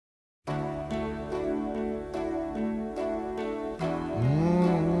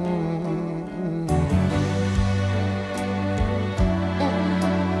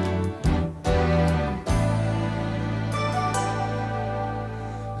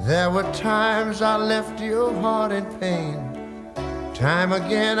There were times I left your heart in pain. Time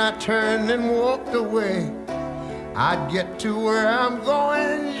again I turned and walked away. I'd get to where I'm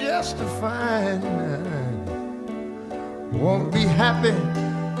going just to find. Won't be happy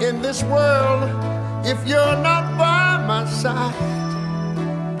in this world if you're not by my side.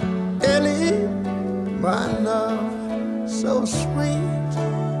 Ellie, my love, so sweet.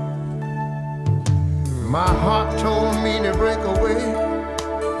 My heart told me to break away.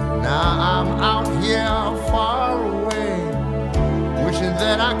 Now I'm out here far away, wishing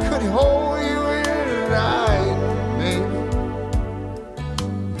that I could hold you tight, baby.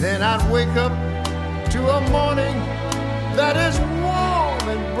 Then I'd wake up to a morning that is warm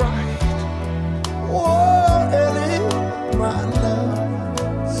and bright. Oh, Ellie, my love,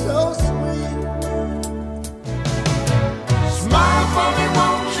 so sweet. Smile for me,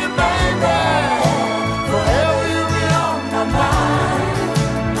 won't you, baby? Forever you'll be on my mind.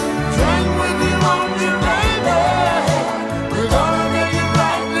 Drink with me, won't you, baby? We're gonna make it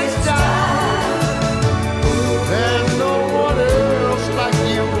right this time. There's no one else like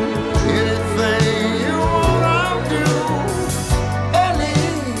you. Anything you want, I'll do. Ellie,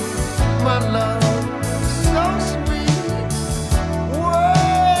 my love, so sweet. Whoa,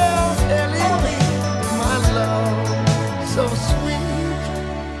 Ellie, my love, so sweet.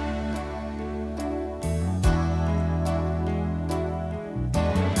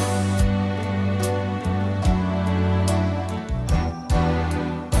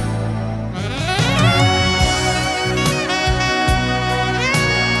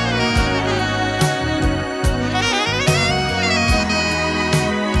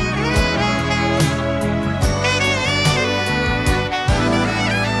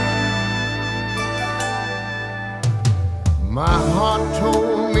 My heart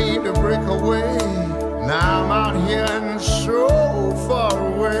told me to break away. Now I'm out here and so far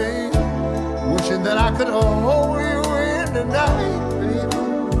away, wishing that I could hold you in the night, baby.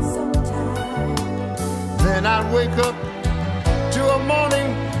 Then I'd wake up to a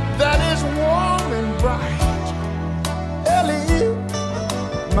morning that is warm and bright. Ellie,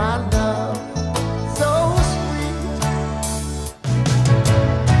 my love, so sweet.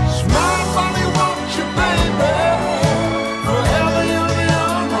 Smile for me, won't you, baby? Forever you'll be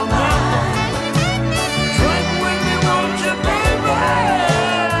on my mind. Drink with me, won't you, baby?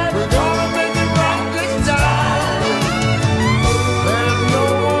 We're gonna make it right this time. There's no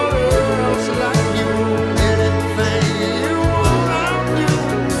one else like you. Anything you want, I'll do.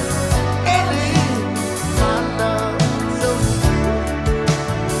 Ellie, my love, so sweet.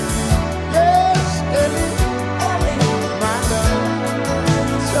 Yes, Ellie, my love,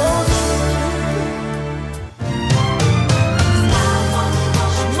 so sweet.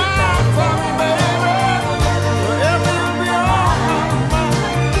 Smile for me, baby. Forever you'll be on my mind.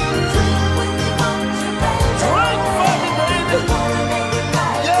 Drink for me, baby.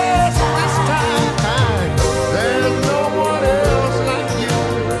 Yes, this time. There's no one else like you.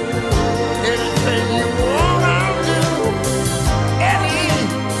 Anything you want, I'll do. Ellie,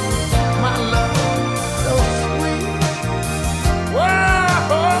 my love, so sweet.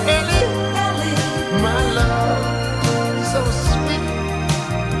 Whoa, Ellie, my love, so sweet.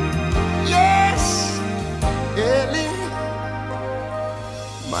 Yes, Ellie,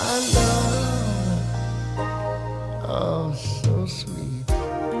 my love, oh, so sweet.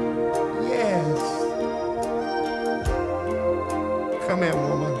 Yes. Come here,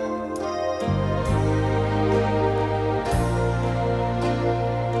 woman.